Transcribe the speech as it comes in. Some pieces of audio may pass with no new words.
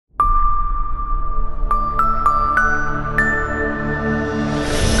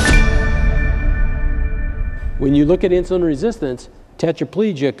When you look at insulin resistance,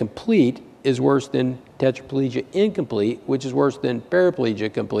 tetraplegia complete is worse than tetraplegia incomplete, which is worse than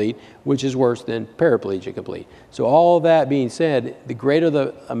paraplegia complete, which is worse than paraplegia complete. So all that being said, the greater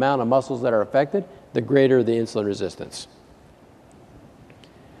the amount of muscles that are affected, the greater the insulin resistance.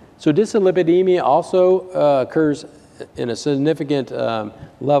 So dyslipidemia also occurs in a significant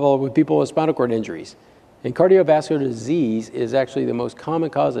level with people with spinal cord injuries. And cardiovascular disease is actually the most common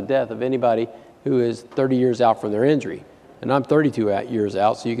cause of death of anybody who is 30 years out from their injury. And I'm 32 years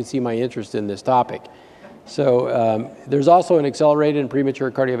out, so you can see my interest in this topic. So there's also an accelerated and premature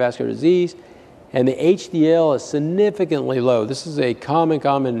cardiovascular disease, and the HDL is significantly low. This is a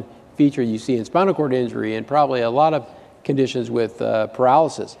common feature you see in spinal cord injury and probably a lot of conditions with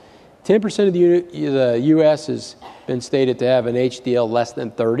paralysis. 10% of the U.S. has been stated to have an HDL less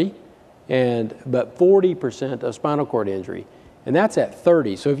than 30, but 40% of spinal cord injury. And that's at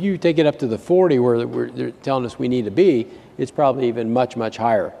 30. So if you take it up to the 40 where they're telling us we need to be, it's probably even much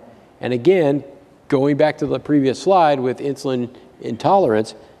higher. And again, going back to the previous slide with insulin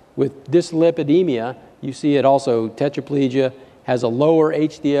intolerance, with dyslipidemia, you see it also, tetraplegia has a lower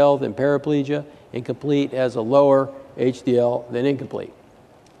HDL than paraplegia, and complete has a lower HDL than incomplete.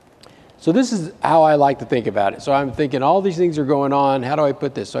 So this is how I like to think about it. So I'm thinking all these things are going on, how do I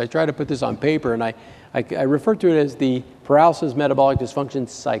put this? So I try to put this on paper, and I refer to it as the paralysis metabolic dysfunction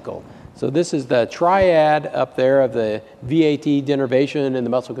cycle. So this is the triad up there of the VAT denervation and the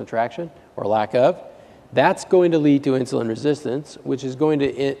muscle contraction, or lack of. That's going to lead to insulin resistance, which is going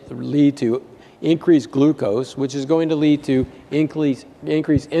to lead to increased glucose, which is going to lead to increased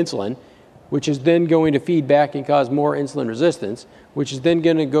insulin, which is then going to feed back and cause more insulin resistance, which is then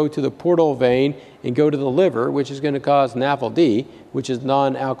going to go to the portal vein and go to the liver, which is going to cause NAFLD, which is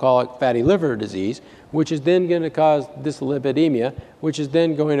non-alcoholic fatty liver disease, which is then going to cause dyslipidemia, which is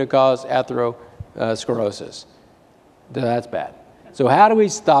then going to cause atherosclerosis. That's bad. So how do we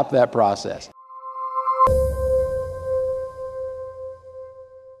stop that process?